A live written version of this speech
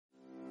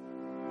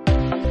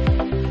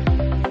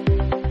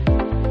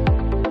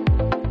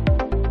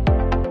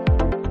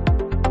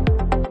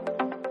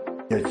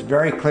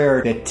very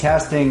clear that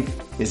testing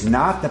is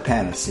not the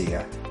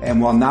panacea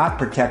and will not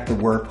protect the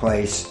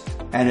workplace.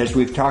 And as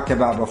we've talked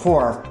about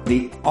before,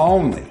 the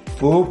only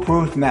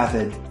foolproof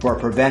method for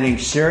preventing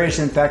serious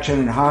infection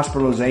and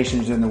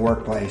hospitalizations in the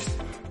workplace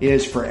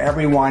is for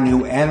everyone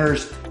who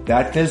enters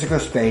that physical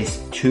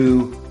space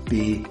to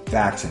be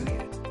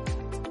vaccinated.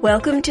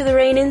 Welcome to the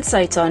RANE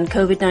Insights on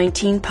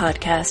COVID-19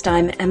 podcast.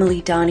 I'm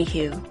Emily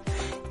Donahue.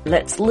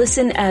 Let's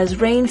listen as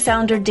RANE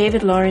founder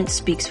David Lawrence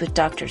speaks with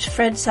Drs.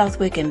 Fred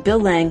Southwick and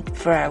Bill Lang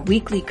for our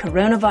weekly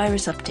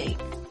coronavirus update.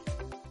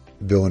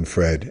 Bill and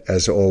Fred,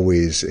 as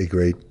always, a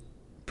great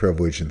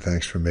privilege and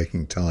thanks for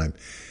making time.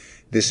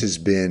 This has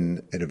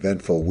been an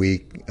eventful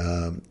week.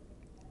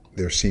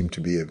 There seem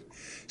to be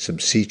some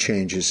sea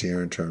changes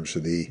here in terms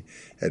of the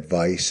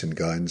advice and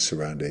guidance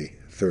around a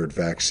third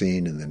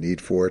vaccine and the need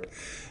for it,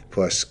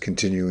 plus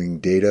continuing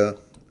data,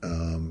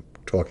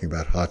 talking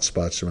about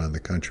hotspots around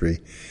the country,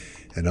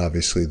 and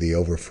obviously the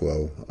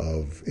overflow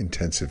of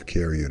intensive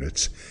care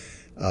units.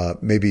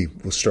 Maybe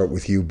we'll start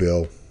with you,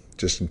 Bill,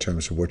 just in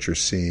terms of what you're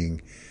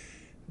seeing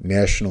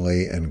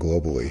nationally and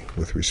globally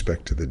with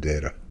respect to the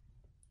data.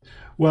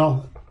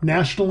 Well,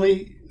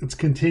 nationally, it's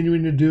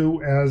continuing to do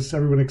as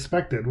everyone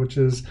expected, which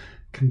is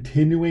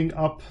continuing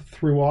up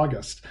through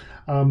August.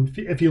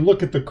 If you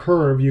look at the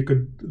curve,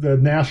 the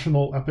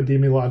national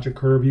epidemiologic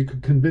curve, you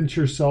could convince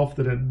yourself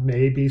that it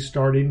may be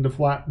starting to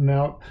flatten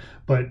out,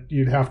 but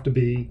you'd have to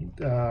be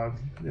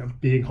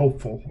being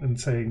hopeful in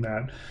saying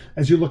that.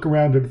 As you look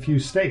around at a few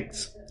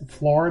states,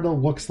 Florida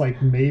looks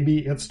like maybe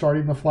it's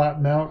starting to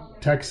flatten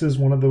out. Texas,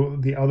 one of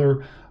the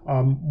other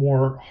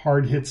more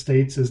hard-hit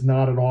states, is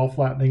not at all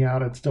flattening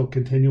out. It's still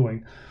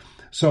continuing.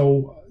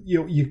 So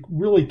you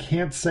really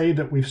can't say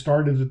that we've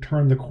started to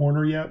turn the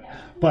corner yet,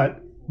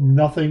 but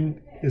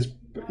nothing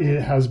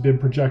has been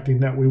projecting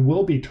that we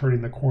will be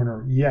turning the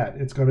corner yet.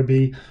 It's going to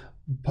be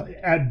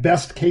at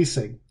best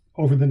casing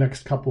over the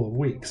next couple of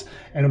weeks.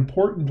 And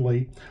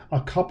importantly,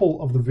 a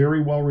couple of the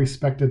very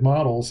well-respected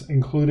models,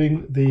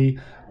 including the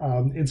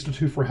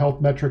Institute for Health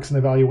Metrics and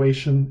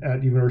Evaluation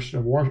at University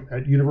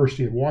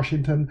of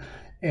Washington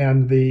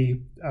and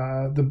the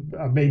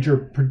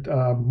major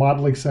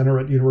modeling center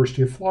at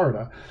University of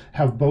Florida,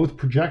 have both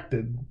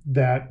projected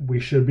that we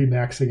should be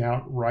maxing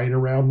out right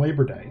around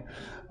Labor Day.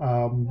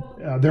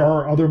 There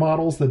are other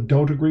models that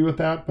don't agree with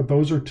that, but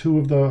those are two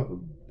of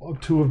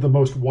the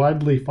most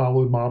widely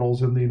followed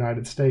models in the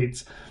United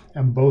States,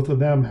 and both of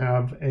them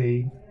have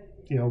a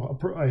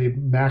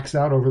max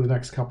out over the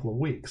next couple of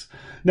weeks.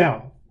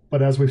 Now,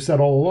 but as we've said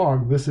all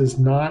along, this is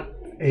not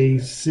a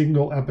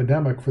single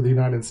epidemic for the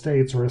United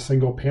States or a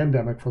single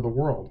pandemic for the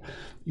world.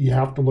 You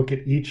have to look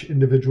at each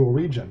individual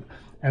region.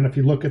 And if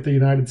you look at the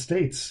United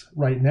States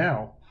right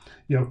now,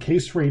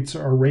 case rates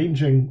are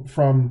ranging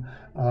from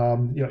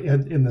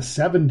in the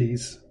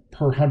 70s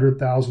per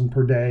 100,000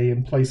 per day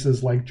in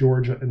places like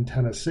Georgia and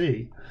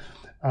Tennessee,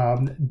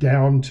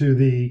 down to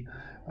the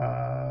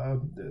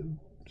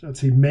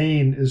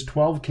Maine is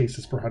 12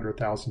 cases per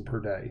 100,000 per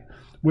day,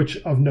 which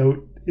of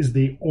note is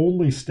the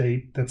only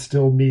state that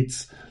still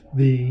meets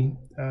the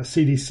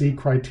CDC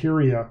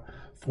criteria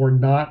for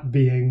not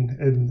being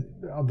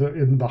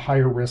in the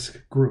higher risk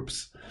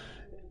groups.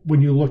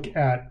 When you look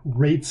at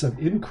rates of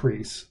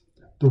increase,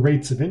 the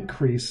rates of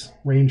increase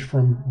range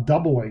from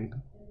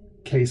doubling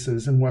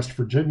cases in West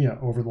Virginia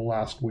over the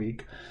last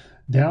week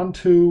down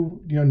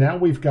to, now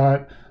we've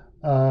got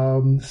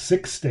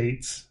 6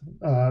 states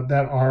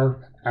that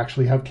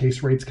actually have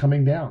case rates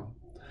coming down.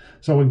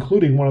 So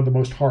including one of the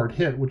most hard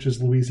hit, which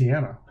is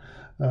Louisiana.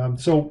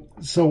 So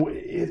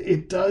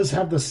it does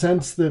have the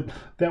sense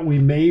that we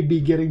may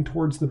be getting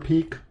towards the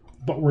peak,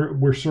 but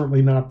we're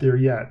certainly not there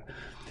yet.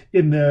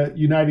 In the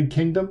United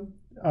Kingdom,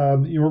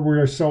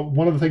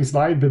 one of the things that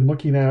I had been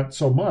looking at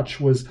so much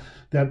was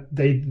that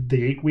the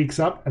 8 weeks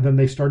up and then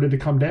they started to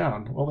come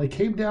down. Well, they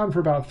came down for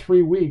about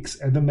 3 weeks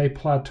and then they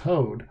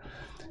plateaued.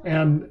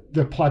 And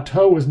the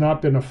plateau has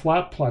not been a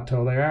flat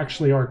plateau. They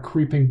actually are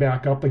creeping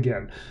back up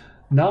again.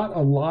 Not a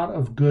lot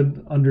of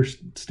good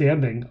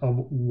understanding of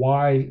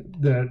why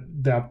the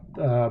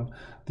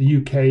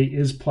UK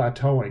is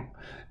plateauing.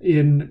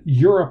 In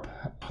Europe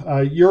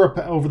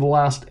over the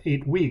last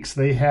 8 weeks,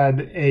 they had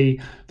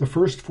the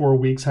first 4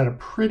 weeks had a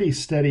pretty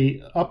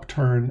steady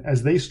upturn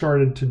as they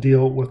started to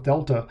deal with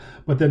Delta,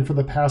 but then for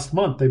the past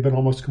month they've been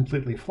almost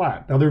completely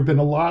flat. Now there's been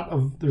a lot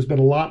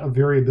of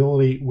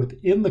variability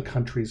within the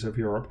countries of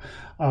Europe.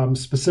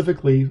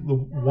 Specifically, the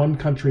one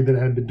country that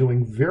had been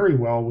doing very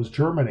well was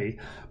Germany,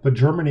 but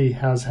Germany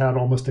has had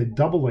almost a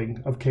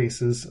doubling of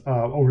cases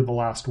over the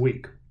last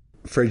week.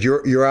 Fred,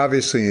 you're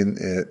obviously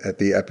at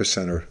the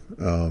epicenter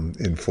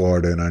in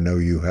Florida, and I know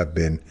you have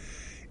been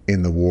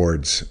in the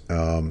wards.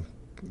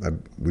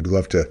 We'd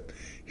love to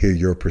hear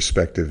your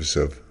perspectives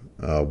of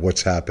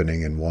what's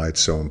happening and why it's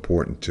so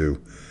important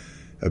to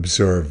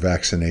observe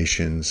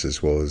vaccinations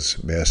as well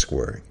as mask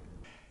wearing.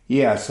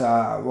 Yes.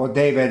 Well,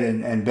 David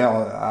and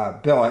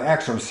Bill, an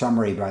excellent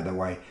summary, by the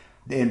way.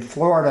 In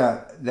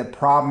Florida, the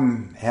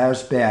problem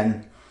has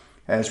been,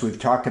 as we've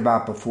talked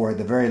about before,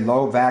 the very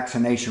low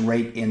vaccination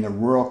rate in the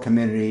rural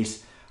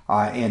communities.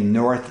 in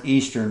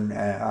northeastern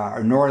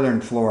or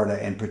northern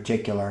Florida in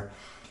particular,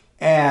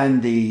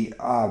 and the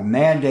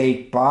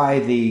mandate by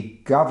the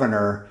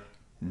governor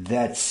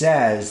that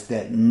says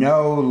that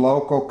no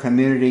local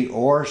community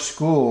or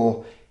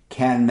school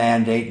can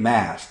mandate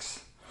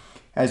masks.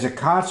 As a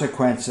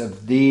consequence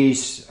of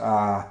these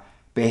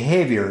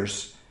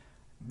behaviors,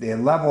 the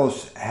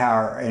levels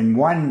are in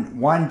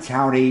one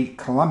county,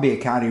 Columbia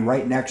County,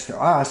 right next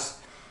to us,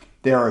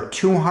 there are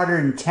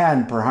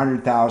 210 per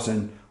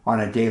 100,000 on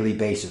a daily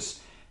basis.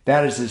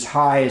 That is as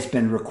high as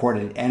been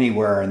recorded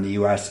anywhere in the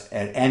U.S.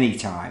 at any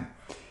time.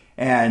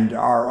 And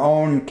our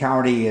own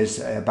county is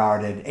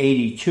about at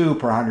 82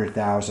 per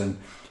 100,000,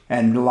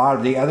 and a lot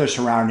of the other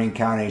surrounding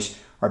counties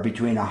are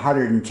between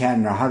 110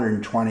 and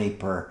 120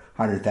 per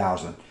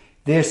 100,000.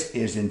 This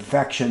is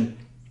infection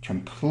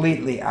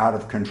completely out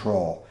of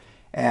control.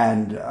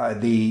 And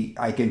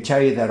I can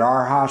tell you that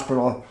our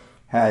hospital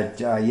had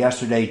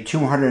yesterday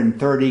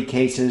 230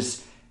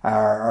 cases.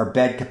 Our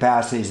bed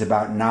capacity is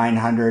about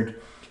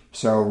 900,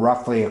 so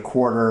roughly a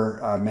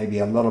quarter, maybe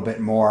a little bit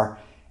more.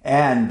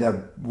 And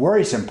the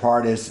worrisome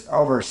part is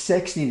over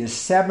 60 to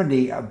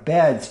 70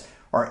 beds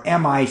are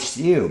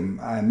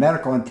MICU,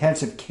 medical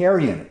intensive care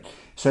unit.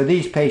 So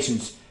these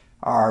patients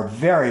are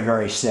very,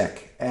 very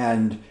sick.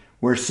 And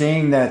we're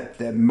seeing that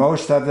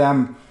most of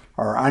them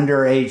are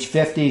under age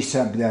 50.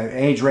 The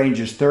age range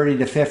is 30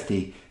 to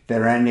 50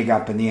 that are ending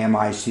up in the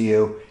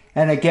MICU.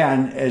 And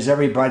again, as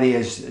everybody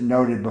has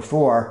noted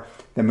before,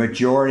 the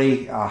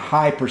majority, a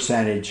high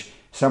percentage,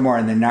 somewhere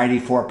in the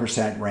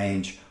 94%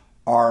 range,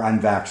 are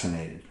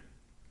unvaccinated.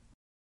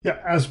 Yeah,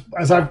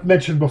 as I've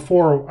mentioned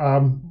before,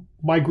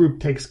 my group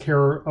takes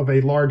care of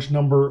a large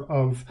number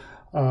of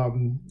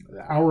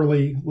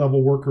hourly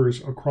level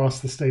workers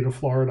across the state of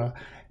Florida,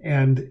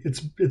 and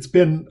it's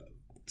been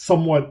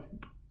somewhat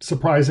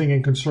surprising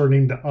and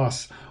concerning to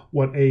us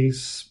what a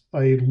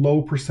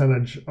low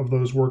percentage of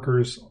those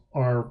workers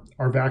are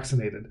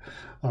vaccinated.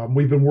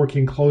 We've been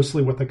working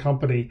closely with the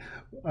company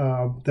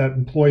that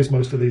employs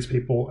most of these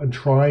people and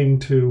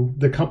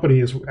the company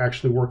is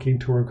actually working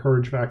to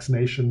encourage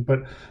vaccination,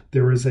 but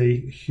there is a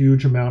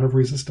huge amount of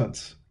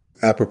resistance.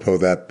 Apropos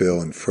that, Bill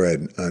and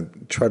Fred,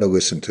 try to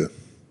listen to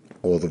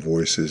all the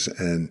voices,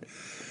 and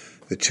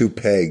the two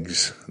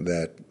pegs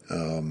that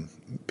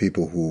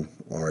people who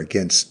are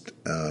against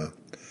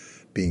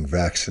being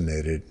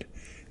vaccinated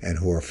and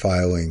who are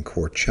filing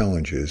court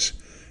challenges,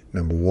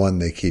 number one,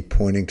 they keep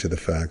pointing to the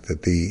fact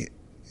that the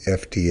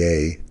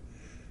FDA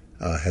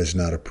has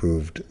not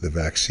approved the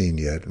vaccine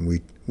yet.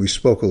 And we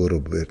spoke a little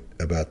bit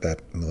about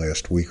that in the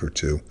last week or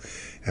two.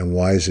 And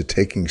why is it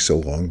taking so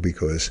long?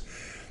 Because,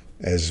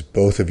 as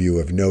both of you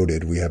have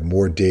noted, we have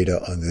more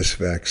data on this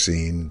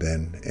vaccine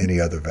than any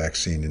other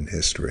vaccine in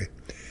history.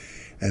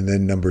 And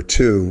then number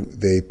two,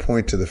 they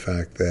point to the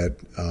fact that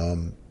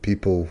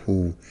people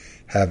who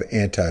have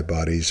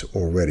antibodies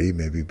already,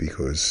 maybe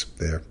because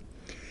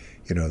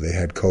they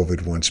had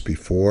COVID once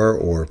before,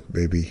 or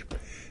maybe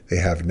they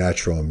have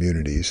natural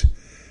immunities,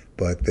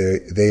 but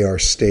they are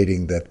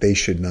stating that they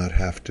should not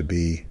have to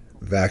be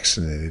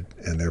vaccinated,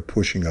 and they're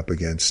pushing up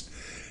against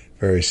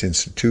various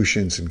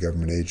institutions and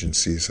government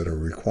agencies that are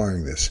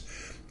requiring this.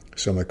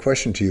 So my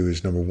question to you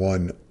is, number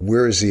one,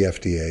 where is the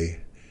FDA?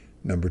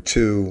 Number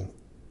two,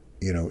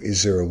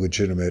 is there a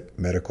legitimate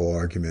medical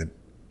argument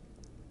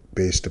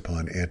based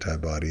upon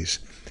antibodies?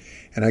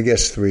 And I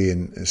guess three,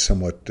 and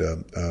somewhat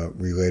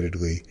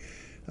relatedly,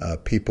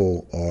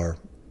 people are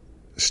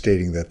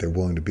stating that they're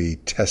willing to be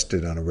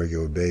tested on a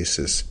regular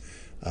basis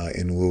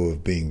in lieu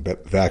of being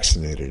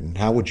vaccinated. And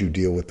how would you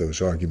deal with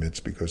those arguments?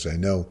 Because I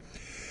know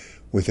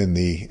within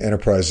the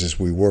enterprises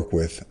we work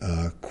with,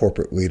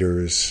 corporate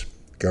leaders,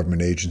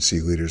 government agency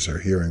leaders are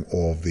hearing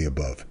all of the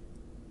above.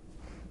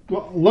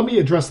 Well, let me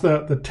address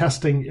the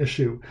testing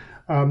issue.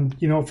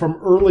 From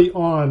early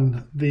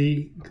on,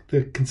 the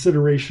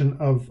consideration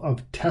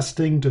of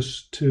testing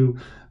to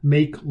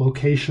make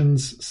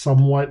locations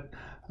somewhat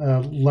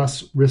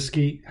less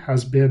risky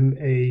has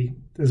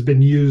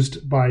been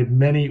used by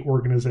many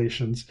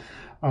organizations.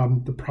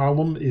 The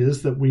problem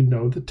is that we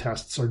know the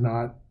tests are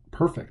not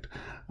perfect,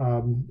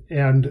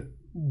 and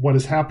what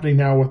is happening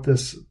now with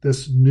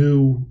this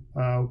new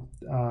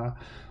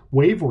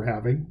wave we're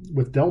having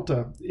with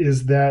Delta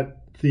is that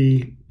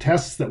the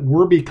tests that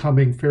were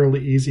becoming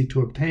fairly easy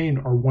to obtain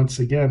are once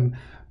again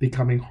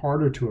becoming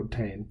harder to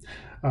obtain.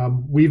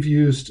 We've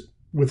used,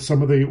 with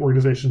some of the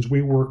organizations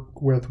we work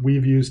with,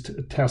 we've used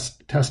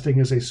testing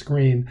as a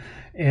screen,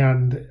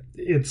 and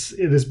it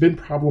has been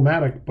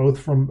problematic,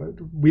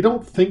 we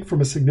don't think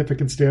from a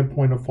significant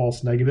standpoint of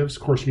false negatives.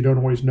 Of course, you don't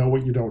always know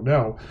what you don't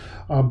know,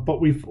 but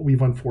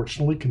we've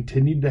unfortunately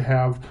continued to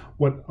have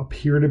what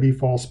appear to be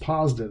false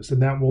positives,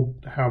 and that will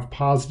have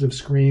positive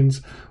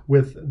screens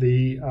with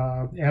the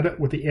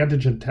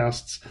antigen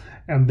tests,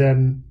 and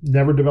then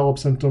never develop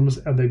symptoms,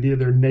 and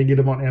they're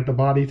negative on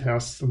antibody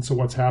tests. And so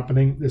what's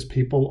happening is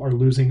people are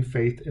losing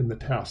faith in the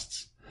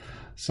tests.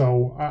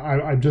 So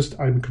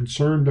I'm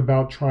concerned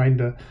about trying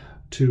to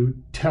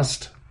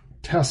test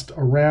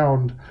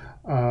around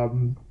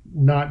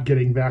not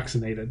getting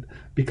vaccinated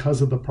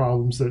because of the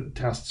problems that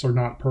tests are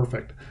not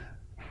perfect.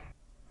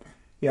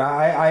 Yeah,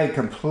 I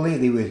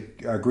completely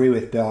agree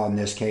with Bill in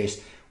this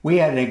case. We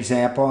had an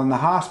example in the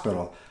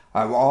hospital.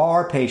 All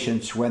our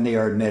patients, when they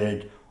are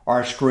admitted,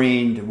 are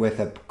screened with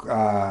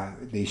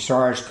the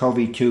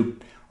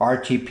SARS-CoV-2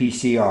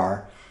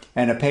 RT-PCR,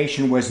 and a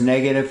patient was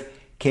negative,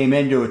 came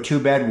into a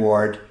 2-bed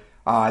ward,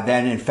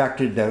 then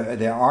infected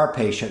our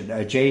patient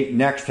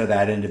next to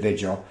that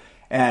individual.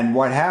 And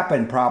what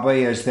happened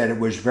probably is that it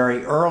was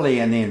very early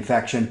in the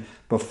infection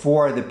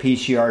before the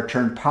PCR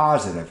turned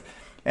positive.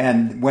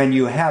 And when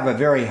you have a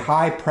very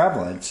high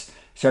prevalence,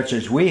 such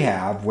as we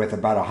have with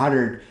about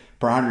 100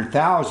 per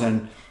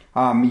 100,000,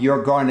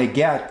 you're going to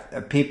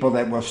get people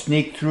that will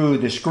sneak through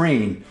the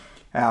screen,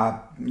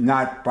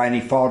 not by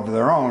any fault of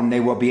their own. They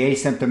will be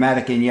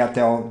asymptomatic, and yet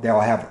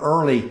they'll have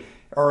early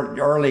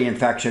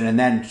infection, and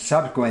then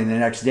subsequently the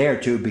next day or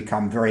two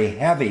become very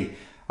heavy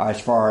as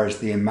far as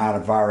the amount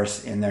of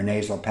virus in their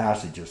nasal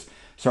passages.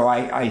 So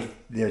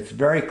it's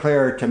very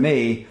clear to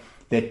me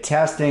that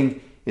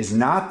testing is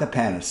not the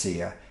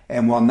panacea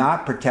and will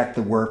not protect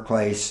the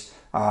workplace.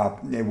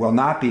 It will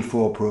not be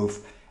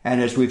foolproof.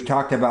 And as we've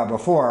talked about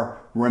before,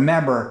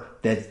 remember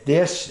that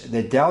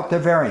the Delta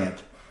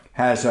variant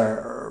has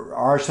a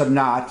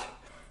R-naught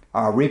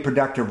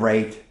reproductive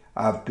rate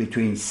of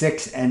between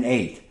 6 and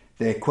 8,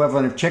 the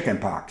equivalent of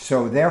chickenpox.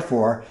 So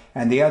therefore,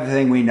 and the other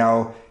thing we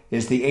know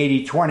is the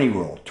 80-20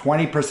 rule.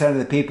 20% of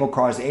the people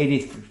cause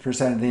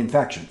 80% of the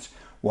infections.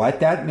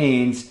 What that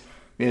means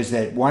is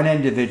that one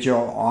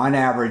individual, on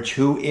average,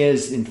 who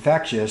is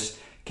infectious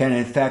can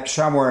infect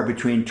somewhere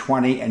between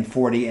 20 and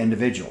 40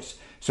 individuals.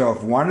 So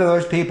if one of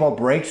those people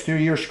breaks through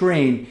your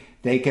screen,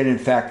 they can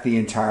infect the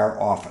entire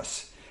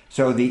office.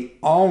 So the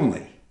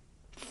only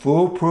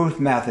foolproof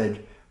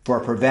method for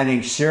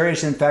preventing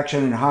serious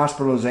infection and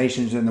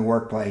hospitalizations in the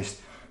workplace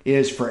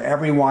is for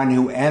everyone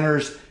who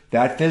enters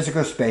that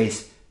physical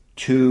space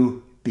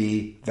to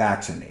be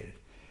vaccinated.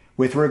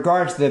 With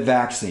regards to the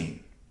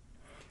vaccine,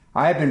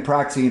 I have been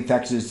practicing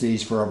infectious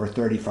disease for over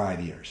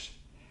 35 years.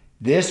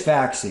 This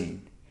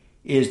vaccine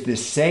is the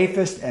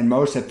safest and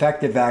most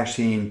effective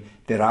vaccine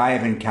that I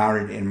have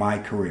encountered in my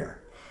career.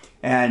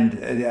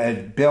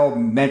 And Bill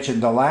mentioned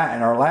in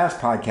our last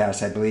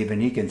podcast, I believe,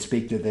 and he can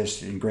speak to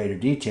this in greater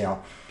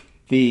detail,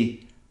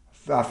 the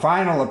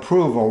final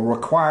approval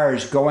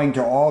requires going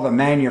to all the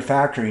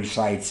manufacturing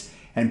sites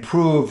and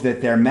prove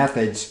that their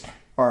methods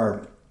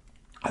are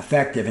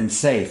effective and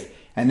safe.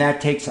 And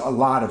that takes a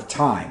lot of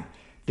time.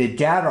 The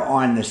data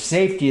on the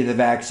safety of the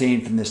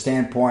vaccine from the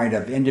standpoint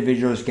of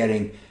individuals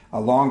getting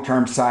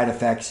long-term side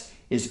effects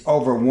is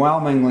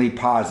overwhelmingly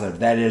positive.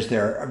 That is,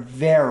 there are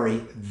very,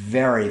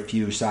 very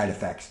few side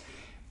effects.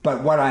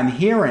 But what I'm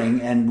hearing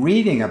and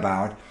reading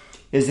about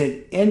is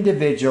that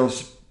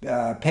individuals,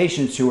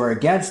 patients who are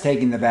against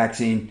taking the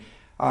vaccine,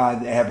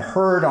 have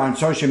heard on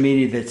social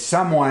media that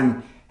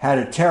someone had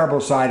a terrible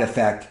side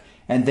effect,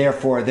 and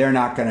therefore they're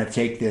not going to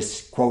take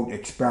this, quote,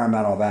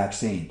 experimental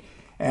vaccine.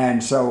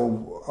 And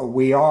so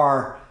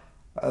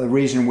the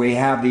reason we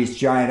have these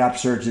giant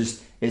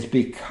upsurges is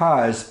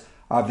because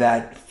of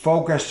that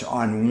focus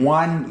on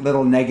one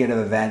little negative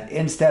event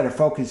instead of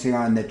focusing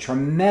on the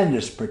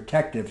tremendous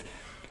protective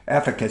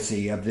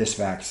efficacy of this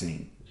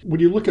vaccine. When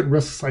you look at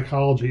risk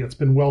psychology, it's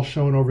been well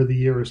shown over the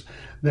years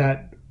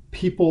that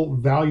people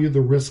value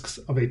the risks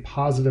of a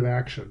positive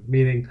action,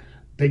 meaning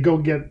they go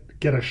get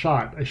a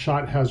shot. A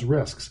shot has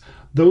risks.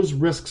 Those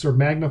risks are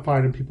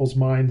magnified in people's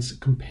minds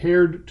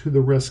compared to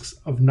the risks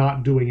of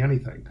not doing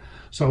anything.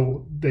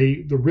 So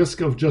the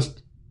risk of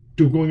just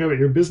going about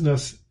your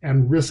business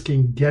and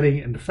risking getting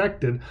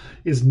infected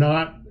is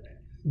not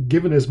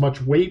given as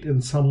much weight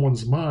in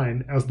someone's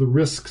mind as the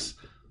risks,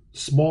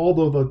 small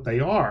though that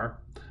they are,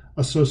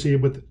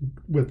 associated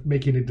with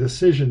making a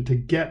decision to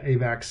get a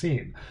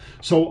vaccine.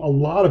 So a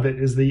lot of it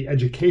is the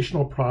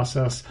educational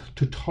process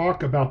to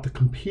talk about the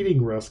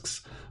competing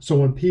risks. So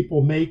when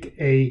people make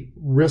a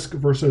risk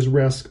versus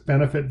risk,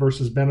 benefit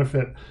versus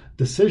benefit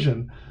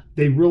decision,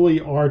 they really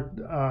are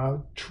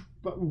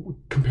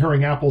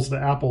comparing apples to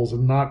apples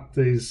and not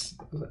these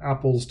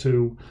apples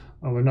to,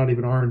 they're not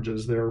even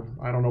oranges.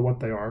 I don't know what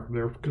they are.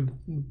 They're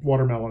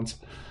watermelons.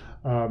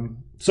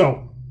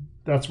 So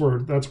that's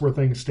where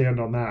things stand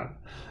on that.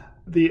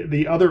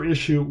 The other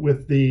issue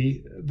with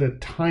the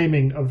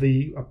timing of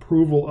the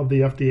approval of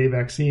the FDA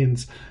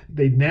vaccines,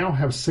 they now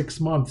have 6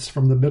 months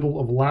from the middle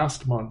of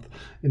last month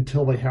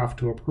until they have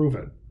to approve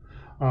it.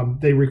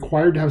 They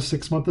required to have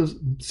 6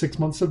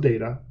 months of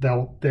data.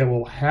 They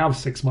will have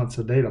 6 months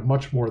of data,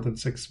 much more than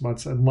 6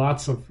 months, and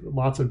lots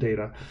of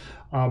data.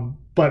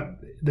 But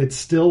it's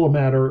still a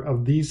matter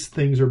of these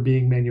things are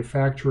being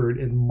manufactured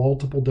in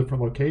multiple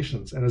different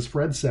locations. And as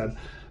Fred said,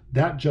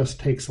 that just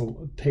takes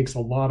a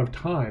lot of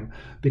time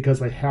because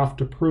they have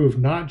to prove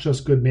not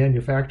just good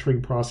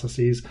manufacturing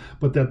processes,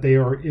 but that they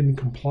are in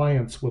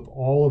compliance with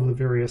all of the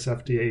various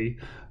FDA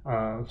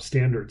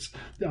standards.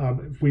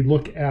 If we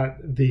look at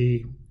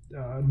the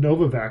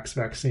Novavax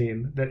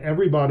vaccine that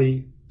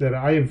everybody that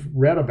I have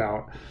read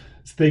about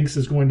thinks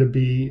is going to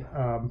be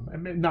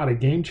not a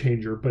game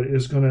changer, but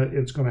it's going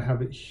to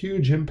have a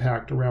huge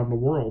impact around the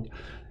world.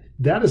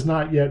 That has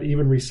not yet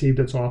even received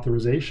its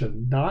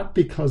authorization, not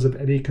because of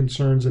any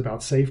concerns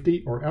about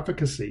safety or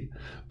efficacy,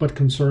 but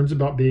concerns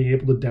about being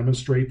able to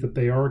demonstrate that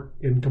they are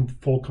in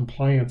full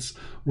compliance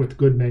with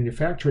good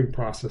manufacturing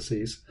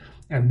processes.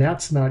 And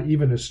that's not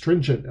even as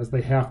stringent as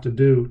they have to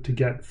do to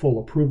get full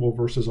approval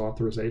versus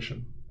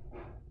authorization.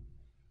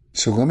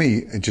 So let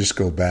me just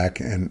go back,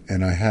 and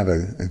I have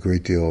a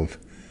great deal of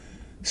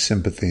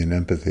sympathy and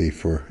empathy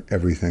for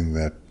everything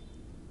that,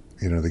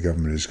 the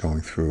government is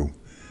going through.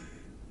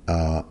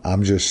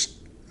 I'm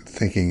just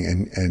thinking,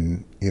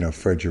 and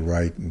Fred, you're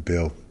right, and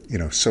Bill,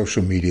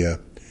 social media,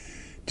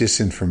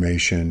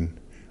 disinformation,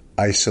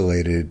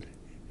 isolated,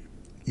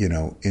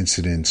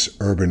 incidents,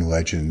 urban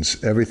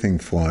legends, everything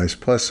flies.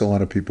 Plus, a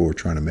lot of people are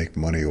trying to make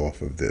money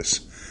off of this.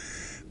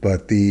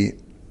 But the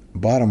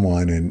bottom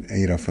line,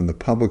 and from the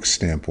public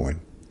standpoint,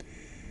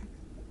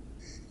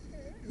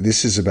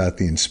 this is about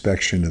the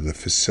inspection of the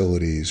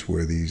facilities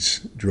where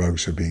these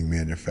drugs are being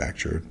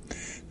manufactured.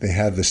 They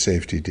have the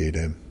safety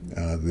data.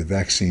 The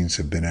vaccines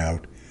have been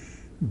out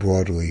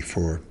broadly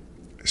for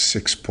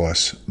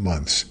 6+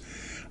 months.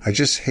 I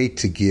just hate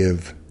to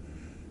give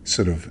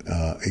sort of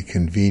a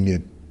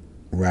convenient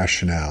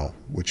rationale,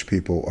 which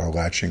people are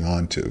latching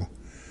onto,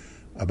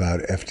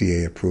 about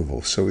FDA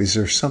approval. So is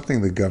there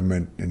something the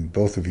government, and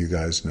both of you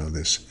guys know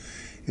this,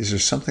 is there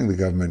something the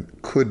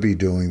government could be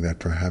doing that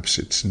perhaps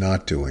it's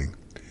not doing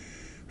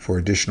for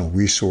additional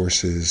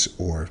resources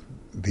or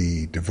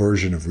the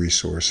diversion of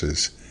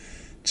resources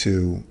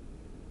to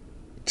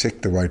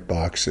tick the right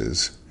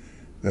boxes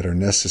that are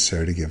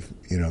necessary to give,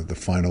 the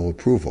final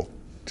approval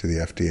to the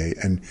FDA?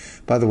 And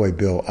by the way,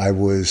 Bill, I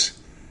was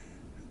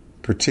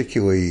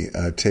particularly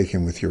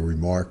taken with your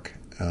remark,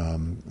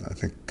 I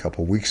think a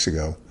couple weeks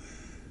ago,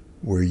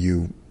 where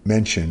you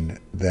mentioned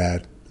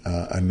that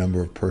a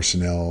number of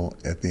personnel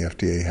at the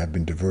FDA have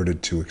been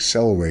diverted to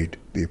accelerate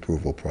the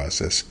approval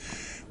process,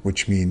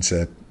 which means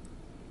that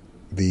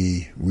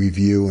the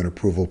review and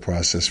approval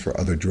process for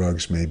other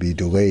drugs may be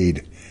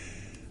delayed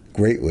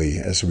greatly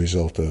as a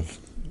result of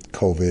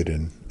COVID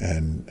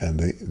and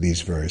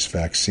these various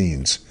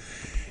vaccines.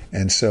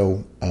 And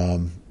so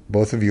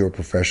both of you are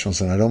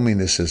professionals, and I don't mean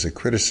this as a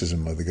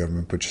criticism of the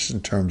government, but just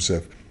in terms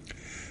of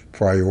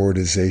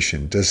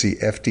prioritization. Does the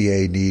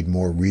FDA need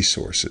more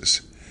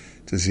resources?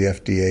 Does the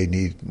FDA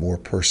need more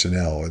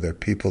personnel? Are there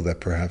people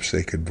that perhaps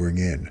they could bring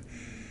in?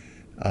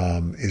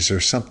 Is there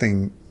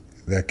something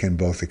that can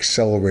both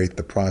accelerate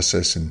the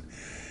process and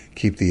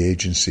keep the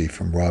agency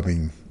from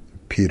robbing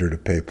Peter to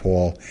pay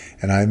Paul?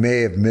 And I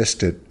may have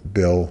missed it,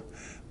 Bill,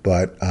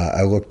 but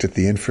I looked at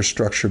the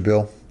infrastructure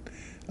bill.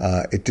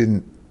 It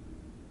didn't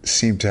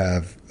seem to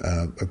have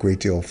a great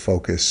deal of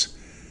focus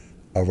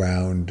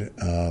around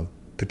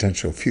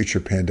potential future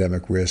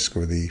pandemic risk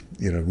or the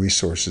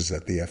resources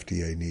that the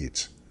FDA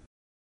needs.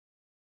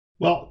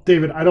 Well,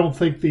 David, I don't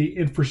think the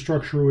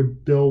infrastructure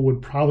bill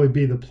would probably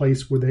be the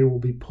place where they will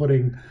be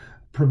putting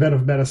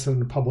preventive medicine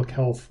and public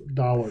health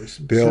dollars.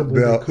 Bill,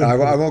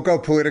 I won't go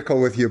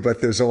political with you,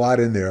 but there's a lot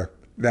in there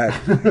that,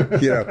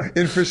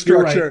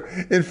 infrastructure,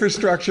 right.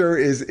 Infrastructure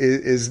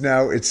is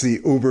now, it's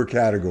the Uber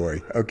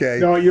category. Okay.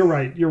 No, you're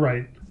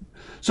right.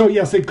 So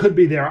yes, it could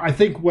be there. I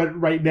think what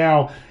right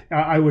now,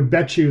 I would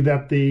bet you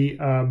that the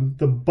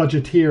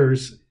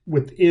budgeteers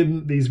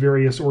within these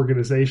various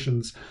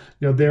organizations,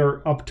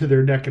 they're up to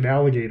their neck in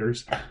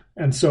alligators.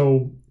 And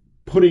so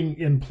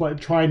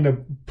trying to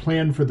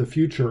plan for the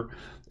future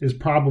is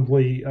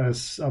probably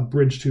a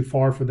bridge too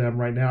far for them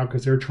right now,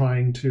 because they're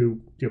trying to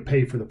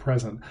pay for the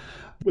present.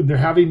 They're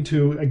having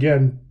to,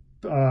 again,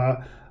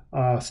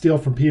 steal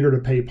from Peter to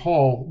pay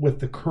Paul with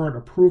the current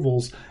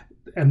approvals,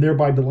 and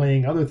thereby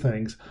delaying other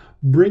things.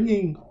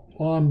 Bringing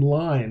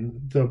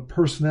online the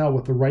personnel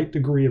with the right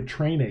degree of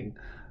training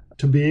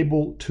to be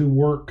able to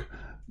work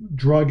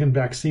drug and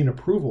vaccine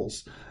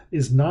approvals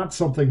is not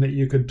something that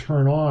you could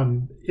turn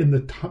on in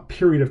the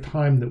period of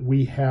time that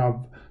we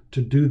have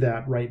to do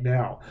that right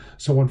now.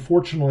 So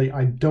unfortunately,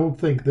 I don't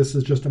think this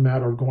is just a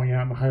matter of going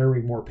out and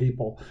hiring more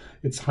people.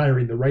 It's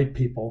hiring the right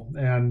people,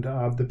 and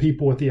the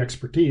people with the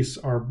expertise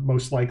are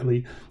most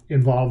likely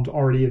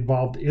already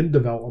involved in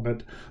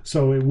development.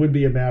 So it would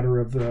be a matter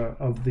of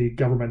the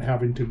government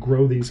having to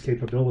grow these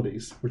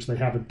capabilities, which they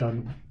haven't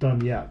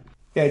done yet.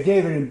 Yeah,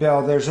 David and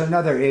Bill, there's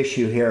another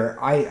issue here.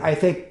 I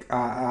think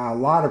a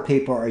lot of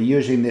people are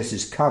using this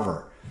as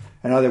cover.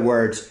 In other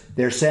words,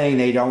 they're saying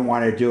they don't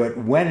want to do it.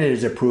 When it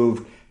is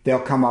approved, they'll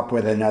come up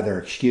with another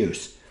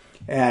excuse.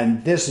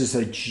 And this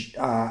is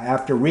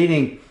after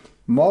reading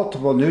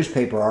multiple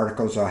newspaper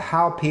articles of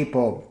how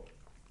people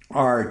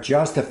are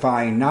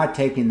justifying not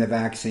taking the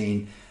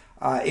vaccine.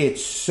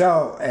 It's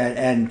so,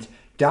 and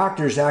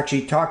doctors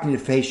actually talking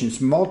to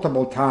patients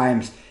multiple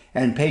times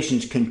and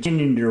patients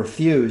continuing to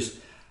refuse.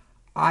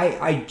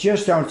 I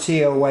just don't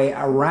see a way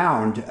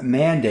around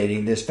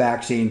mandating this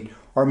vaccine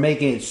or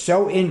making it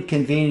so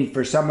inconvenient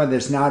for someone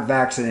that's not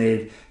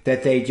vaccinated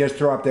that they just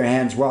throw up their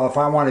hands. Well, if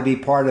I want to be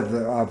part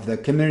of the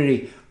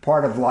community,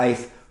 part of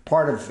life,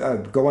 part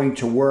of going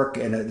to work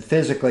and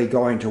physically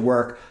going to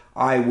work,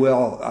 I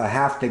will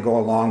have to go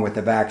along with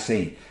the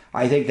vaccine.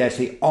 I think that's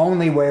the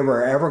only way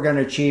we're ever going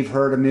to achieve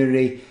herd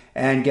immunity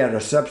and get a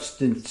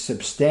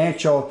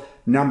substantial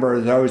number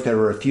of those that are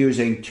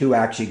refusing to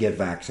actually get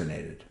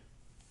vaccinated.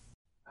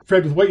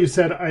 Fred, with what you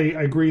said, I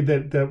agree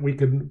that we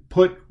can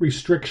put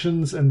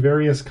restrictions and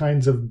various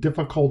kinds of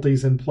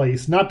difficulties in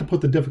place, not to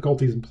put the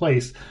difficulties in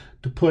place,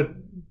 to put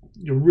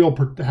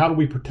how do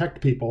we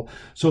protect people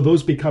so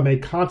those become a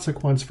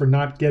consequence for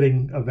not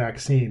getting a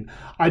vaccine.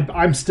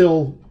 I'm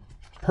still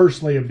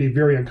personally would be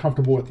very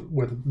uncomfortable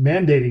with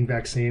mandating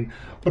vaccine,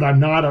 but I'm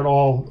not at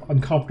all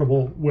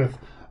uncomfortable with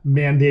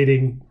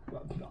mandating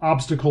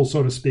obstacles,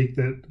 so to speak,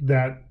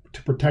 that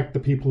to protect the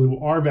people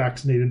who are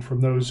vaccinated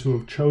from those who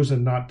have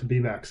chosen not to be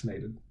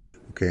vaccinated.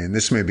 Okay, and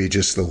this may be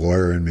just the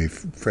lawyer in me.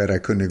 Fred, I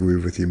couldn't agree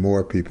with you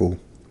more. People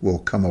will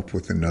come up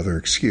with another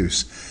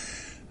excuse.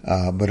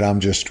 But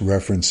I'm just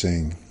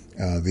referencing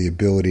the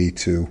ability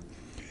to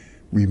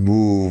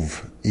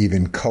remove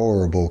even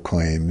colorable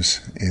claims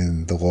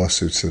in the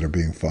lawsuits that are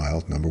being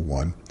filed, number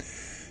one.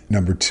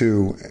 Number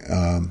two,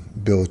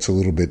 Bill, it's a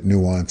little bit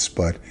nuanced,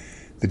 but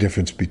the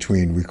difference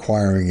between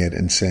requiring it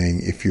and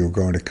saying if you're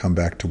going to come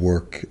back to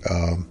work,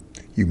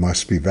 you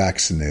must be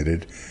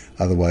vaccinated.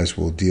 Otherwise,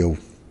 we'll deal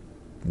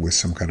with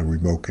some kind of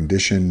remote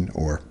condition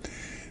or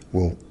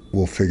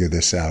we'll figure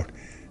this out,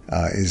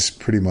 is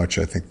pretty much,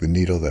 I think, the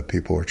needle that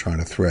people are trying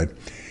to thread.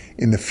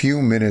 In the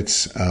few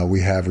minutes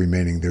we have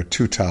remaining, there are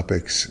two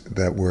topics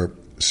that were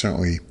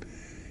certainly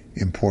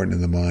important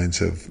in the minds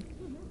of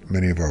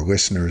many of our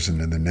listeners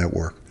and in the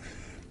network.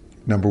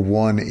 Number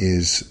one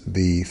is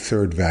the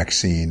third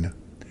vaccine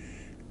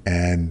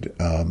and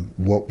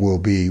what will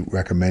be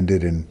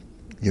recommended and,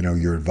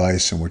 your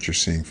advice and what you're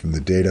seeing from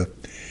the data.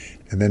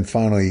 And then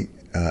finally,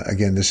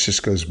 again, this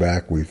just goes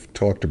back, we've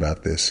talked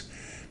about this.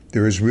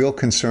 There is real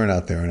concern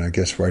out there, and I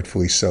guess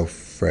rightfully so,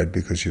 Fred,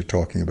 because you're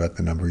talking about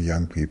the number of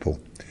young people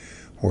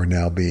who are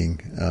now being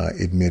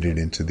admitted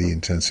into the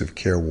intensive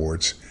care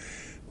wards.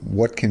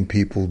 What can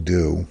people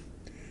do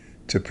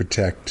to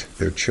protect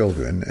their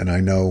children? And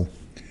I know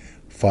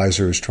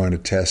Pfizer is trying to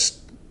test,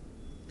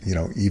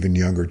 even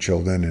younger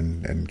children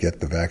and get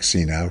the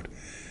vaccine out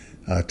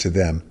to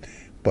them.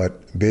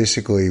 But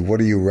basically, what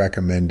are you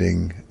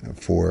recommending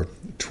for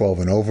 12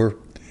 and over?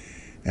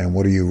 And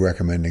what are you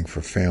recommending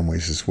for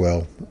families as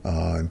well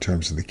in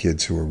terms of the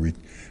kids who are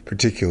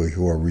particularly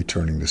who are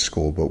returning to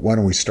school? But why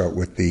don't we start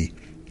with the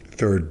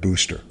third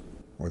booster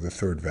or the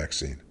third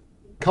vaccine?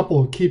 A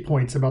couple of key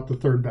points about the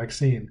third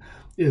vaccine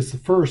is the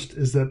first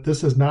is that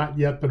this has not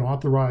yet been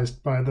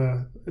authorized by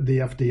the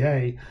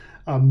FDA,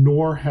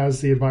 nor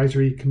has the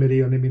Advisory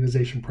Committee on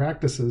Immunization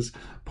Practices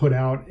put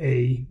out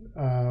a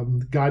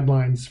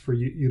guidelines for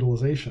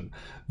utilization.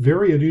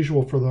 Very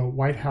unusual for the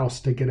White House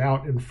to get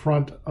out in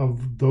front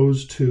of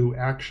those two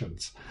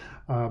actions.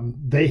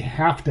 They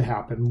have to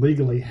happen,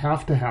 legally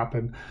have to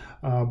happen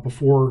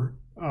before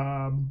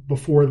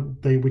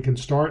we can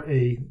start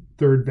a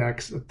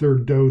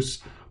third dose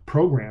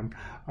program.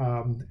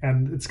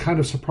 And it's kind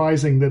of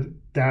surprising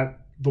that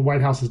the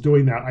White House is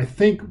doing that. I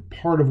think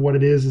part of what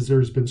it is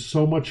there's been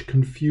so much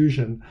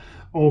confusion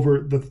over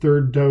the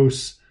third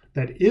dose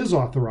that is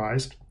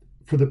authorized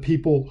for the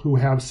people who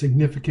have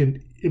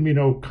significant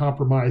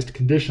immunocompromised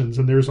conditions.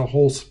 And there's a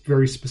whole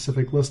very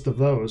specific list of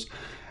those.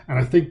 And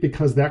I think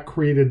because that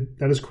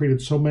has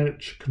created so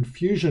much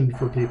confusion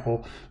for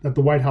people that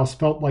the White House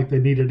felt like they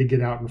needed to get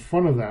out in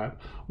front of that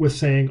with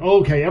saying,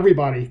 okay,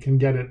 everybody can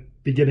get it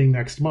beginning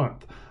next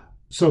month.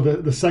 So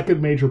the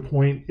second major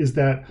point is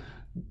that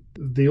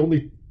the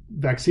only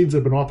vaccines that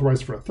have been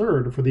authorized for a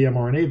third are for the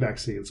mRNA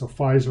vaccines, so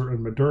Pfizer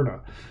and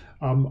Moderna.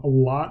 A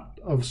lot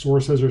of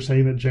sources are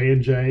saying that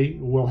J&J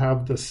will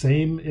have the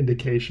same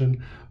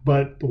indication,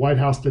 but the White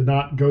House did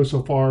not go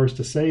so far as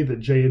to say that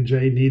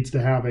J&J needs to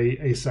have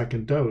a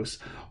second dose,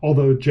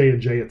 although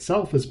J&J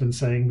itself has been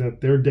saying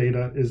that their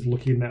data is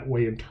looking that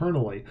way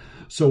internally.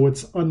 So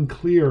it's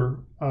unclear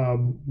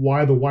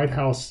why the White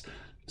House,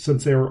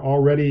 since they are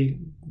already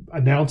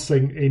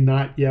announcing a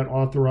not yet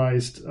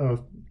authorized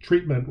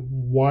treatment,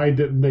 why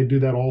didn't they do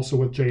that also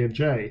with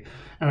J&J?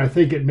 And I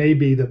think it may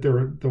be that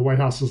the White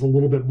House is a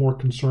little bit more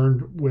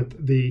concerned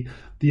with the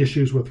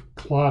issues with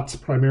clots,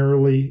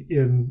 primarily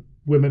in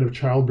women of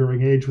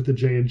childbearing age with the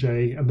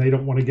J&J, and they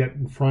don't want to get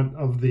in front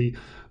of the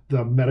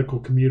medical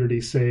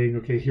community saying,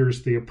 okay,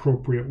 here's the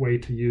appropriate way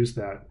to use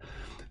that.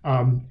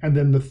 And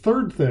then the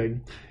third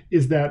thing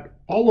is that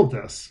all of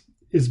this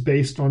is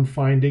based on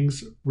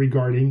findings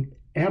regarding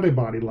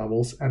antibody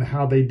levels and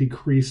how they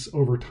decrease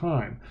over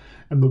time.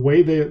 And the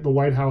way the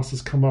White House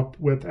has come up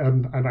with,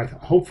 and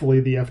hopefully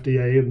the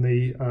FDA and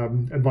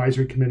the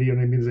Advisory Committee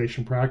on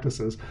Immunization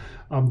Practices,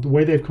 the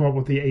way they've come up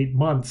with the 8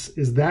 months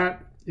is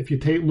that if you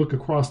look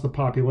across the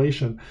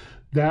population,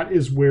 that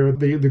is where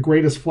the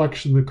greatest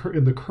flex in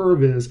the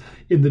curve is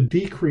in the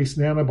decrease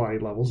in antibody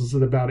levels is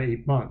at about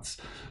 8 months.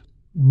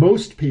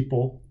 Most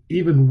people,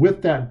 even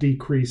with that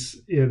decrease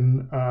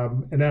in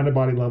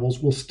antibody levels,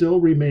 will still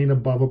remain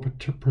above a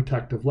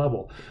protective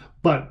level.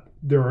 But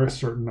there are a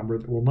certain number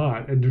that will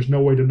not, and there's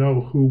no way to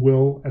know who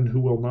will and who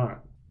will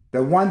not.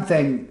 The one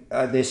thing,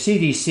 the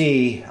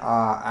CDC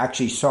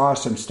actually saw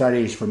some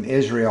studies from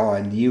Israel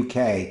and the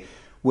UK,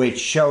 which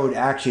showed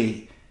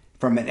actually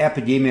from an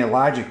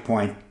epidemiologic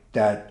point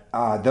that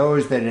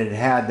those that had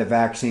had the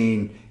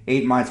vaccine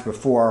 8 months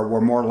before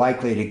were more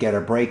likely to get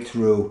a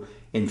breakthrough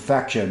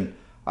infection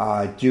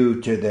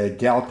due to the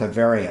Delta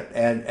variant.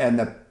 And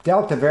the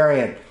Delta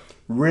variant,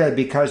 really,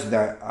 because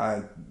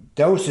the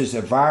doses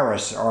of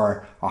virus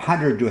are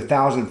 100 to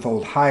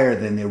 1,000-fold higher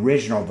than the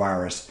original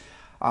virus,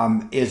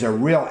 is a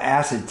real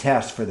acid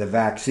test for the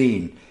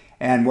vaccine.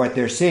 And what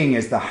they're seeing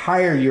is the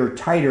higher your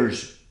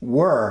titers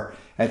were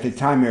at the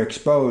time you're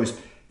exposed,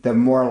 the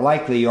more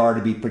likely you are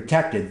to be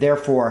protected.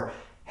 Therefore,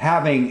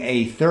 having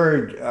a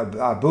third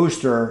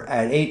booster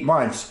at 8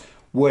 months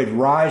would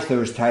rise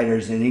those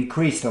titers and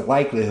increase the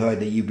likelihood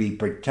that you'd be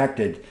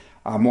protected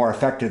more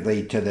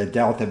effectively to the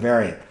Delta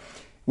variant.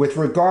 With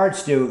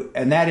regards to,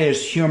 and that is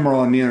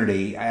humoral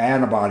immunity,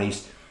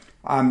 antibodies,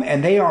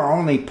 and they are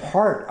only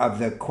part of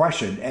the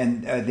question.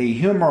 And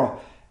the humoral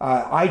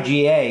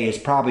IgA is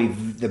probably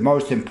the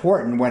most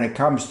important when it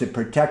comes to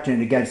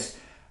protecting against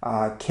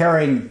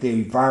carrying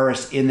the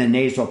virus in the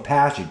nasal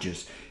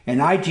passages. And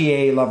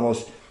IgA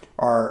levels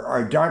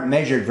aren't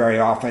measured very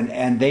often,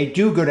 and they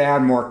do go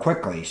down more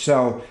quickly.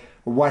 So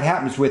what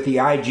happens with the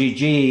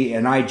IgG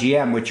and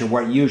IgM, which are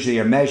what usually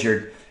are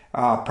measured,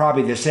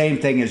 probably the same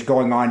thing is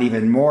going on,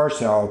 even more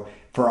so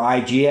for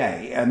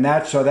IgA. And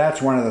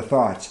that's one of the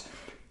thoughts.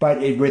 But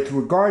with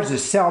regards to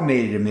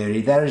cell-mediated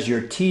immunity, that is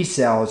your T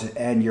cells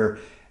and your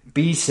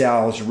B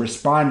cells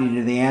responding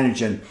to the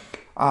antigen,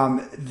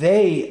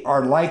 they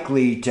are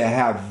likely to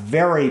have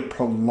very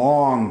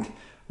prolonged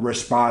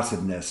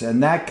responsiveness.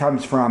 And that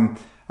comes from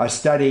a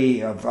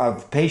study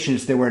of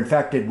patients that were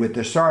infected with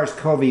the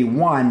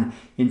SARS-CoV-1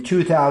 in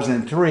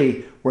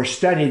 2003 were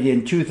studied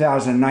in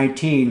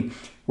 2019,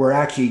 where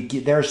actually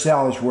their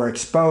cells were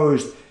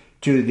exposed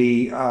to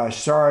the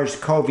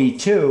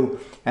SARS-CoV-2,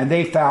 and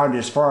they found,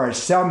 as far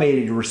as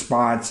cell-mediated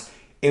response,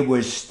 it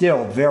was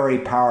still very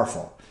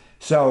powerful.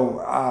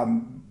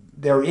 So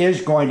there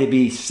is going to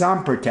be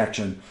some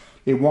protection.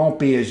 It won't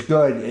be as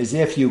good as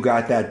if you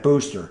got that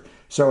booster.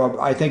 So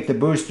I think the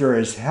booster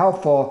is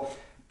helpful,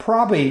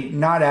 probably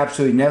not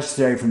absolutely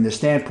necessary from the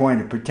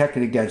standpoint of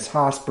protecting against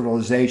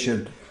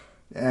hospitalization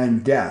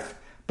and death,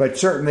 but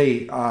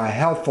certainly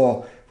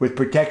helpful with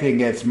protecting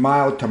against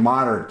mild to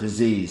moderate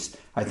disease.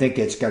 I think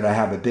it's going to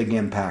have a big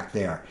impact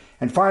there.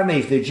 And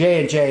finally, the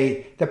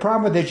J&J, the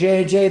problem with the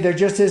J&J, there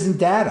just isn't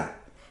data.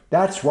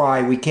 That's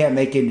why we can't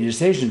make any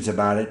decisions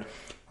about it.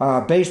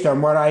 Based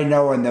on what I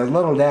know and the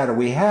little data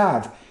we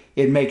have,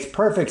 it makes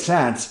perfect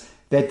sense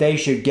that they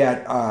should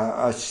get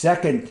a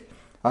second,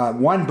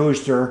 one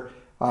booster,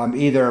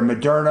 either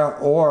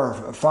Moderna or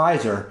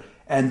Pfizer,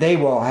 and they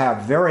will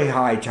have very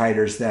high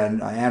titers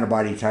then,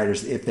 antibody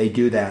titers, if they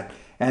do that.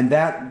 And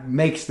that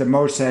makes the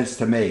most sense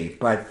to me.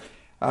 But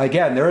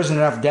again, there isn't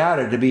enough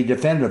data to be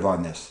definitive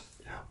on this.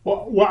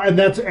 Well,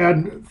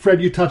 and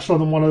Fred, you touched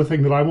on one other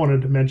thing that I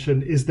wanted to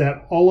mention is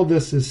that all of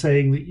this is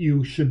saying that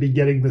you should be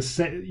getting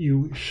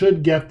you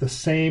should get the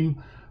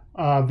same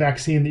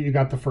vaccine that you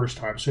got the first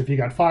time. So if you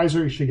got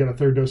Pfizer, you should get a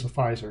third dose of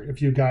Pfizer.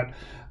 If you got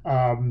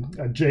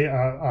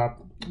Moderna,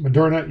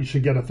 you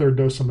should get a third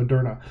dose of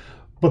Moderna.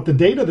 But the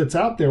data that's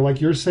out there, like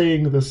you're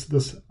saying, this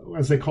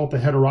as they call it, the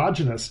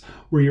heterogeneous,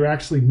 where you're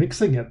actually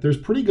mixing it. There's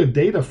pretty good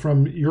data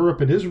from Europe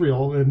and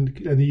Israel and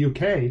the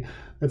UK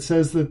that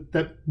says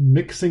that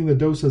mixing the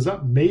doses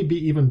up may be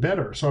even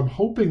better. So I'm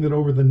hoping that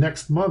over the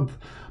next month,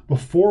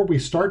 before we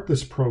start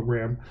this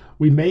program,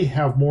 we may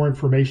have more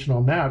information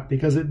on that,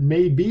 because it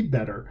may be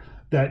better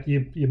that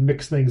you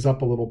mix things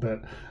up a little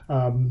bit.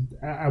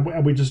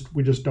 And we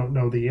just don't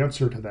know the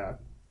answer to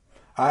that.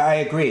 I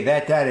agree.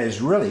 That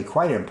is really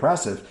quite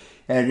impressive.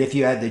 And if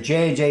you had the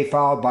J&J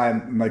followed by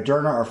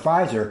Moderna or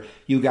Pfizer,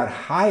 you got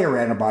higher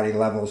antibody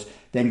levels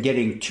than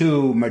getting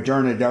 2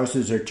 Moderna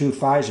doses or 2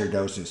 Pfizer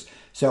doses.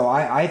 So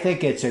I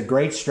think it's a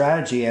great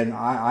strategy, and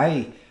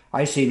I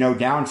see no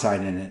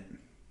downside in it.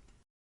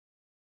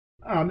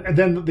 And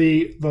then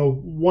the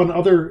one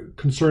other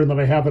concern that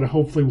I have, and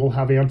hopefully we'll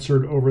have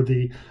answered over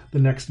the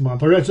next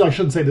month, or I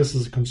shouldn't say this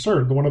is a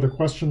concern. The one other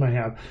question I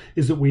have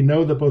is that we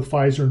know that both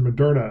Pfizer and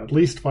Moderna, at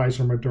least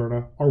Pfizer and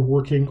Moderna, are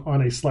working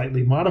on a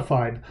slightly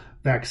modified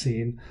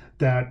vaccine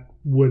that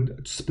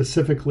would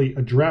specifically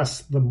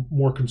address the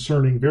more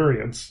concerning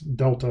variants,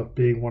 Delta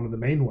being one of the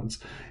main ones.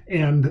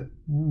 And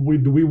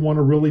do we want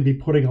to really be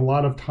putting a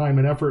lot of time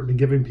and effort into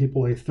giving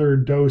people a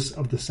third dose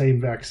of the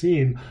same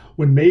vaccine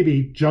when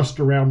maybe just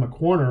around the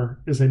corner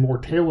is a more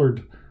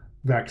tailored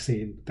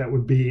vaccine that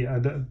would be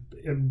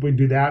we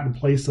do that in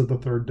place of the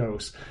third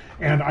dose?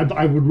 And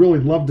I would really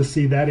love to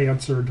see that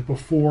answered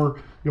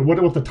before,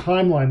 what the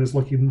timeline is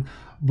looking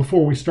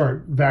before we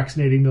start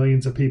vaccinating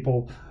millions of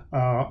people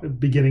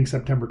beginning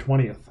September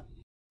 20th.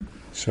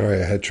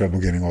 Sorry, I had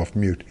trouble getting off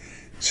mute.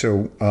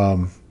 So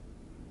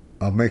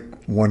I'll make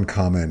one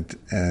comment,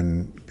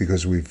 and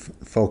because we've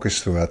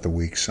focused throughout the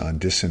weeks on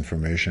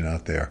disinformation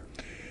out there,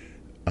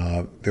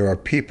 There are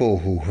people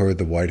who heard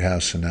the White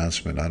House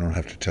announcement, I don't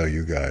have to tell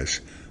you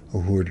guys,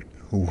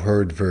 who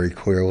heard very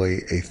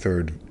clearly a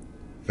third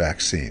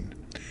vaccine.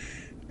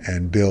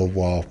 And Bill,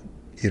 while,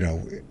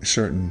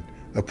 certain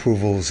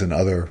approvals and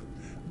other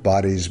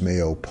bodies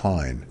may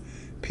opine,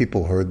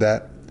 people heard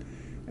that.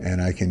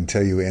 And I can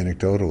tell you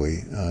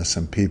anecdotally,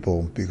 some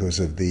people, because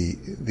of the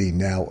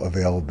now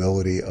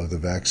availability of the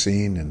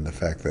vaccine and the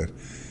fact that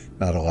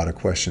not a lot of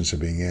questions are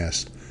being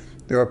asked,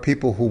 there are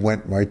people who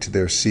went right to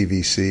their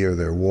CVC or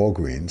their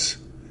Walgreens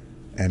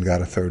and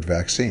got a third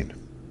vaccine.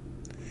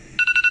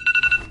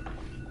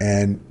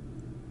 And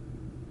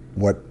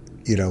what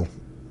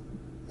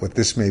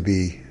this may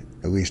be,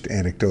 at least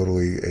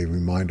anecdotally, a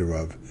reminder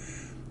of,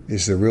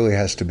 is there really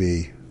has to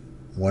be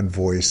one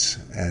voice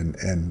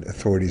and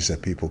authorities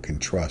that people can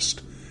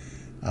trust,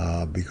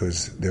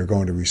 because they're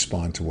going to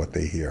respond to what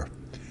they hear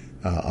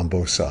on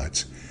both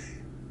sides.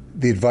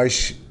 The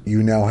advice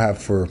you now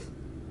have for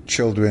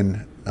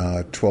children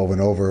 12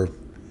 and over,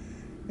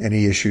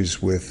 any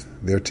issues with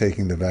their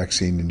taking the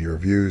vaccine in your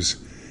views,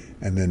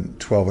 and then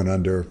 12 and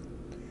under,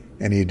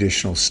 any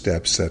additional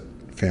steps that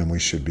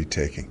families should be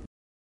taking?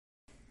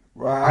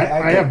 Well,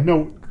 I have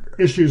no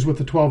issues with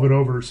the 12 and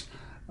overs.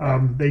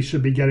 They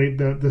should be getting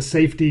the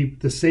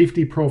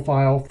safety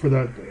profile for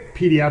the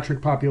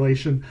pediatric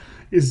population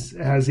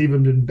has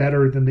even been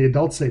better than the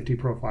adult safety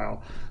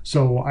profile.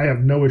 So I have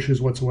no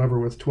issues whatsoever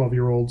with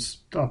 12-year-olds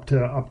up to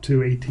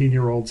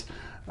 18-year-olds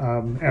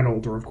and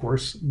older, of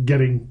course,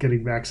 getting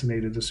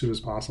vaccinated as soon as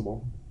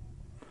possible.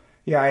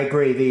 Yeah, I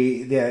agree.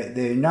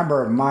 The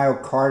number of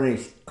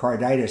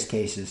myocarditis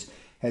cases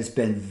has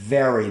been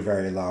very,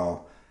 very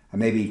low,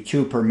 maybe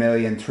 2 per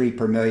million, 3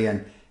 per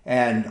million,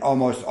 and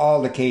almost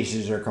all the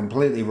cases are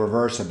completely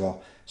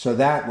reversible. So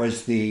that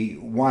was the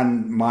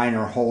one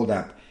minor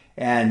holdup.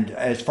 And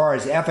as far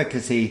as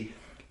efficacy,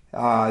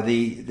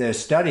 the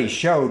study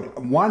showed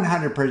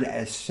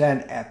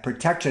 100%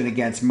 protection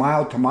against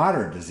mild to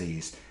moderate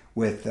disease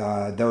with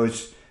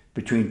those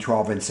between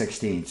 12 and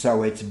 16.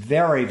 So it's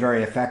very,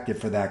 very effective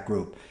for that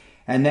group.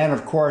 And then,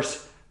 of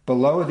course,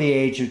 below the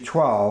age of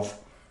 12,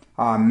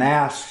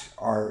 masks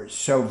are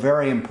so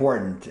very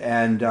important.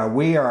 And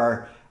we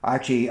are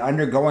actually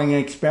undergoing an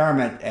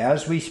experiment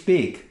as we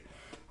speak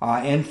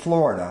in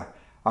Florida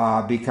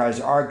because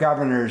our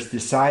governors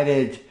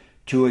decided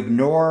to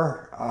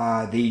ignore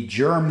the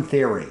germ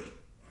theory.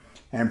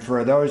 And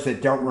for those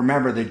that don't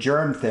remember the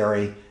germ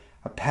theory,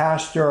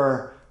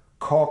 Pasteur,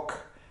 Koch,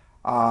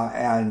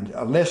 and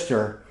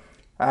Lister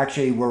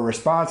actually were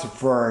responsible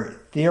for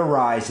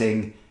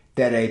theorizing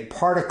that a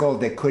particle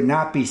that could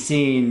not be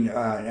seen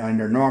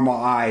under normal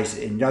eyes,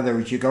 in other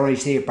words, you can only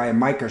see it by a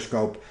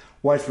microscope,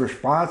 was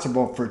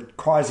responsible for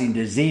causing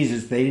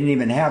diseases. They didn't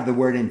even have the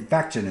word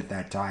infection at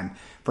that time,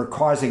 for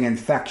causing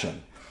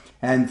infection.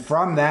 And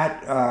from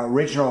that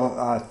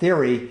original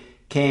theory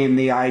came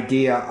the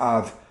idea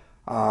of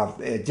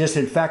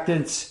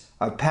disinfectants,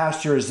 of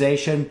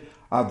pasteurization,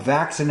 of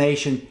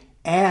vaccination,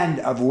 and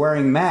of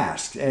wearing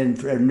masks.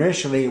 And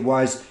initially it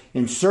was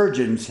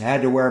surgeons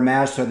had to wear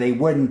masks so they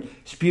wouldn't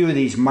spew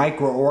these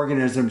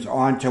microorganisms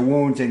onto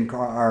wounds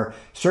or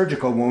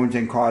surgical wounds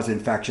and cause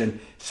infection,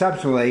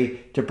 subsequently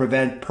to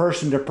prevent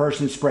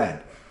person-to-person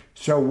spread.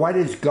 So what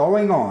is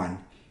going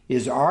on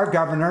is our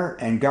governor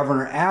and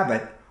Governor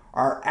Abbott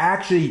are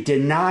actually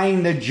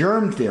denying the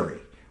germ theory.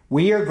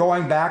 We are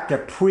going back to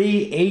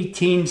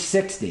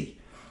pre-1860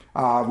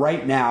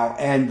 right now,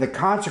 and the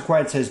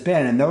consequence has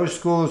been, and those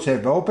schools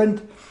have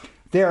opened,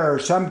 there are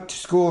some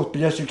school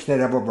districts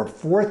that have over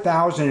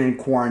 4,000 in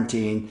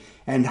quarantine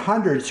and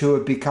hundreds who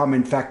have become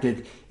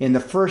infected in the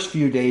first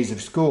few days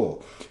of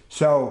school.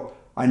 So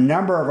a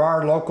number of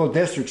our local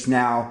districts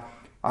now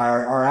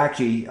are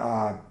actually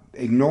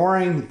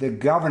ignoring the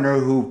governor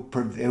who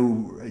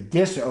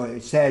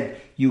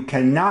said you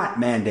cannot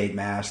mandate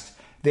masks.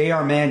 They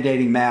are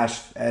mandating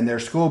masks, and their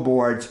school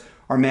boards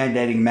are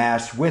mandating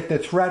masks with the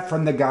threat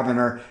from the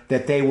governor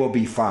that they will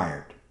be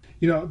fired.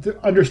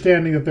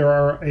 Understanding that there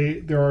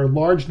are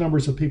large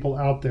numbers of people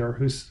out there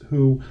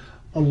who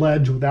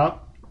allege,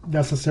 without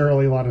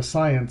necessarily a lot of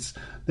science,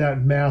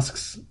 that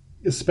masks,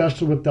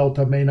 especially with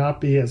Delta, may not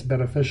be as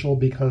beneficial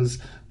because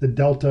the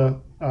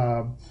Delta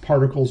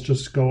particles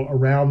just go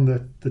around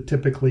the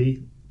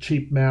typically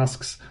cheap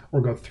masks or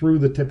go through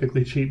the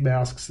typically cheap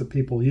masks that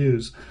people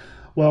use.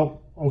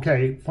 Well,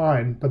 okay,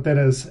 fine. But then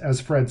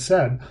as Fred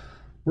said,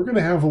 we're going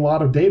to have a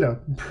lot of data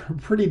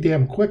pretty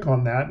damn quick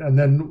on that. And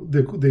then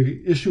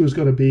the issue is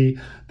going to be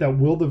that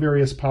will the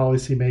various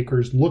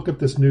policymakers look at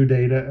this new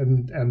data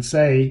and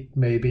say,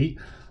 maybe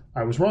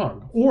I was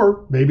wrong,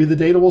 or maybe the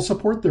data will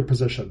support their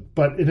position.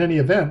 But in any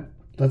event,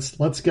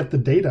 let's get the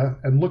data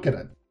and look at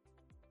it.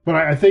 But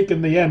I think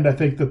in the end, I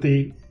think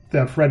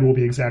that Fred will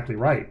be exactly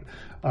right.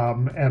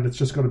 And it's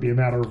just going to be a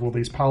matter of will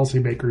these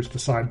policymakers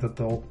decide that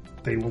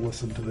they will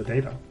listen to the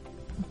data.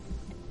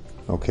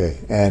 Okay,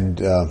 and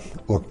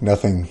look,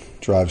 nothing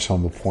drives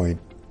home a point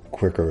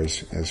quicker,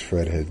 as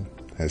Fred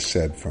has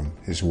said from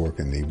his work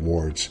in the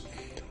wards,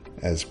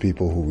 as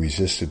people who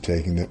resisted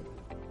taking it,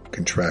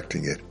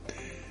 contracting it,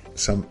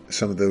 some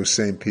of those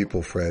same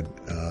people, Fred,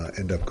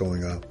 end up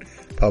going out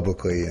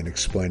publicly and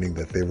explaining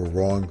that they were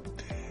wrong,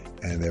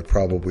 and they're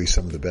probably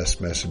some of the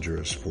best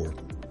messengers for,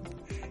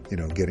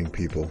 getting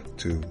people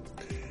to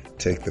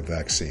take the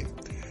vaccine.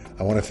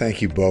 I want to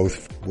thank you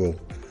both. We'll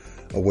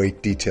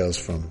await details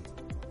from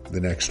the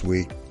next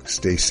week.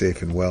 Stay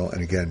safe and well.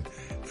 And again,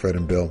 Fred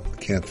and Bill,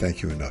 can't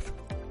thank you enough.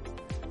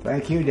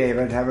 Thank you,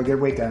 David. Have a good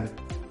weekend.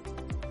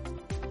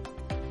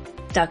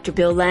 Dr.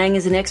 Bill Lang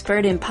is an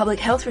expert in public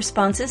health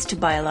responses to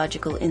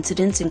biological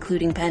incidents,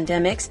 including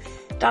pandemics.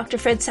 Dr.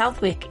 Fred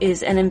Southwick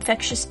is an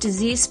infectious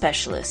disease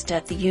specialist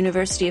at the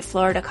University of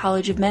Florida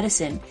College of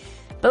Medicine.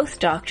 Both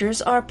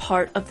doctors are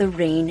part of the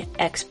RANE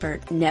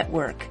Expert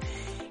Network.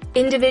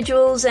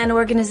 Individuals and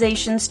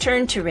organizations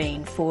turn to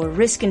RANE for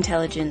risk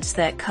intelligence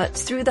that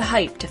cuts through the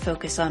hype to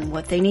focus on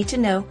what they need to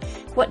know,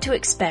 what to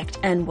expect,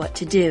 and what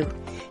to do.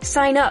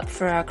 Sign up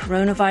for our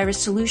coronavirus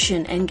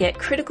solution and get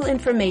critical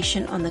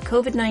information on the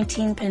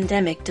COVID-19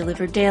 pandemic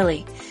delivered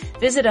daily.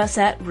 Visit us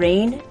at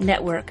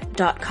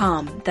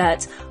ranenetwork.com.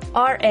 That's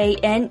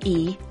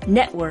RANE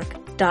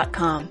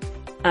network.com.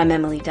 I'm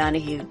Emily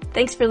Donahue.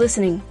 Thanks for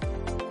listening.